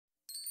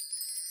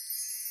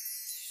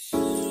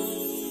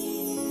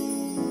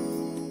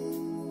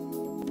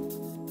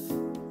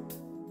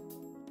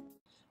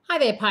Hi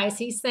there,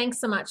 Pisces. Thanks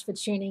so much for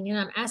tuning in.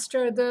 I'm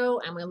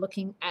Astrogirl, and we're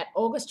looking at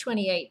August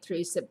 28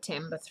 through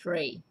September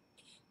 3.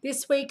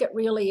 This week, it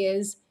really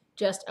is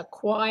just a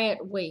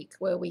quiet week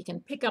where we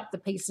can pick up the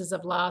pieces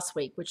of last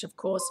week, which, of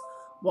course,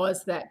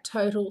 was that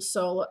total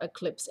solar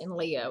eclipse in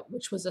Leo,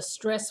 which was a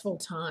stressful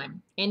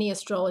time. Any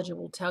astrologer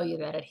will tell you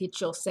that it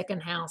hit your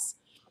second house,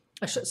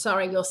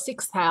 your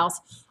sixth house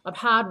of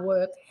hard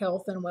work,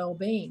 health, and well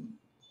being.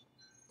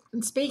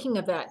 And speaking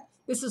of that,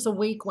 this is a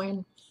week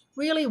when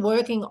really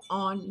working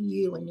on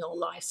you and your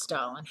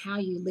lifestyle and how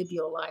you live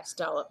your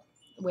lifestyle,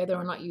 whether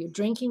or not you're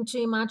drinking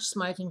too much,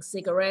 smoking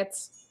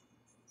cigarettes,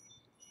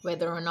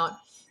 whether or not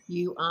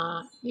you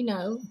are,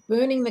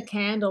 burning the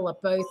candle at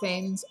both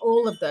ends,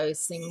 all of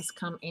those things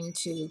come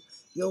into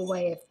your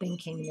way of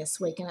thinking this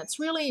week. And it's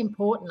really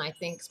important, I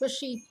think,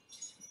 especially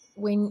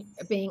when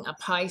being a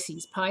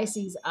Pisces.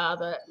 Pisces are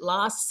the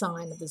last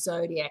sign of the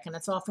zodiac, and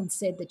it's often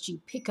said that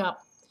you pick up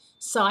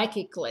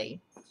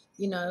psychically,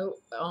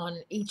 on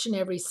each and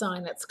every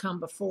sign that's come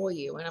before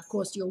you. And of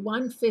course, you're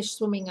one fish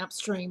swimming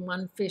upstream,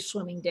 one fish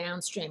swimming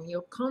downstream.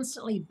 You're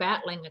constantly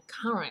battling a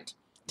current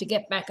to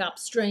get back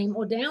upstream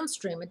or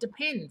downstream. It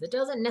depends. It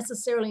doesn't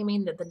necessarily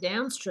mean that the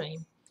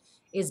downstream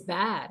is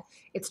bad.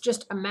 It's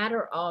just a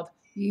matter of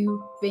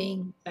you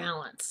being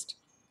balanced.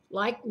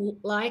 Like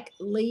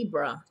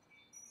Libra,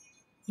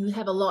 you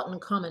have a lot in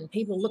common.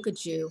 People look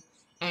at you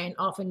and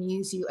often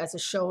use you as a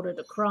shoulder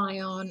to cry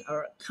on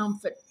or a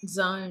comfort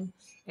zone.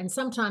 And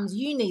sometimes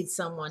you need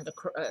someone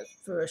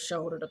for a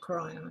shoulder to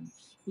cry on.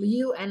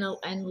 You and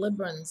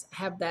Librans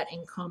have that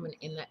in common,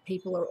 in that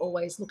people are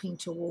always looking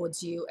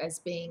towards you as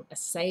being a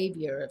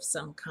savior of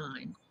some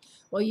kind.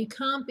 Well, you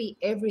can't be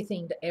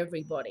everything to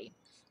everybody.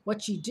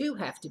 What you do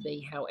have to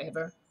be,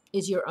 however,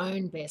 is your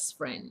own best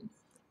friend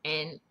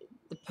and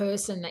the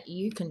person that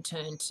you can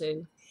turn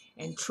to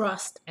and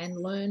trust and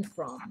learn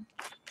from.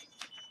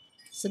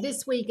 So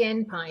this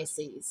weekend,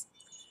 Pisces,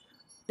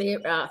 there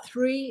are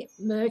 3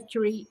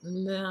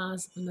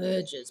 Mercury-Mars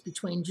mergers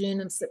between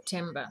June and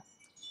September.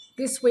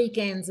 This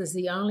weekend's is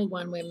the only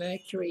one where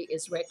Mercury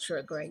is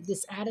retrograde.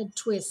 This added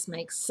twist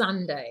makes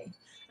Sunday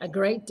a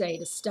great day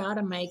to start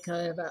a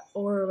makeover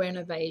or a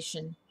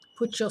renovation,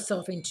 put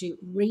yourself into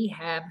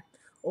rehab,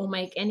 or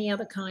make any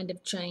other kind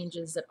of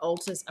changes that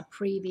alters a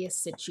previous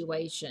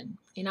situation.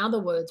 In other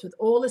words, with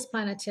all this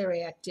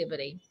planetary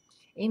activity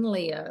in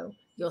Leo,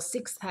 your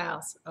sixth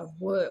house of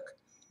work,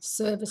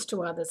 service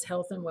to others,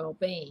 health and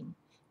well-being,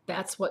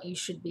 that's what you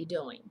should be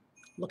doing,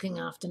 looking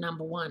after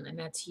number one, and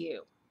that's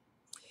you.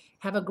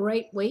 Have a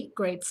great week.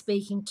 Great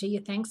speaking to you.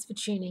 Thanks for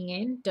tuning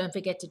in. Don't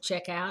forget to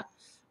check out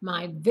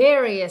my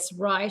various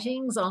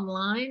writings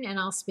online, and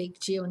I'll speak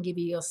to you and give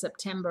you your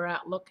September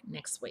outlook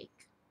next week.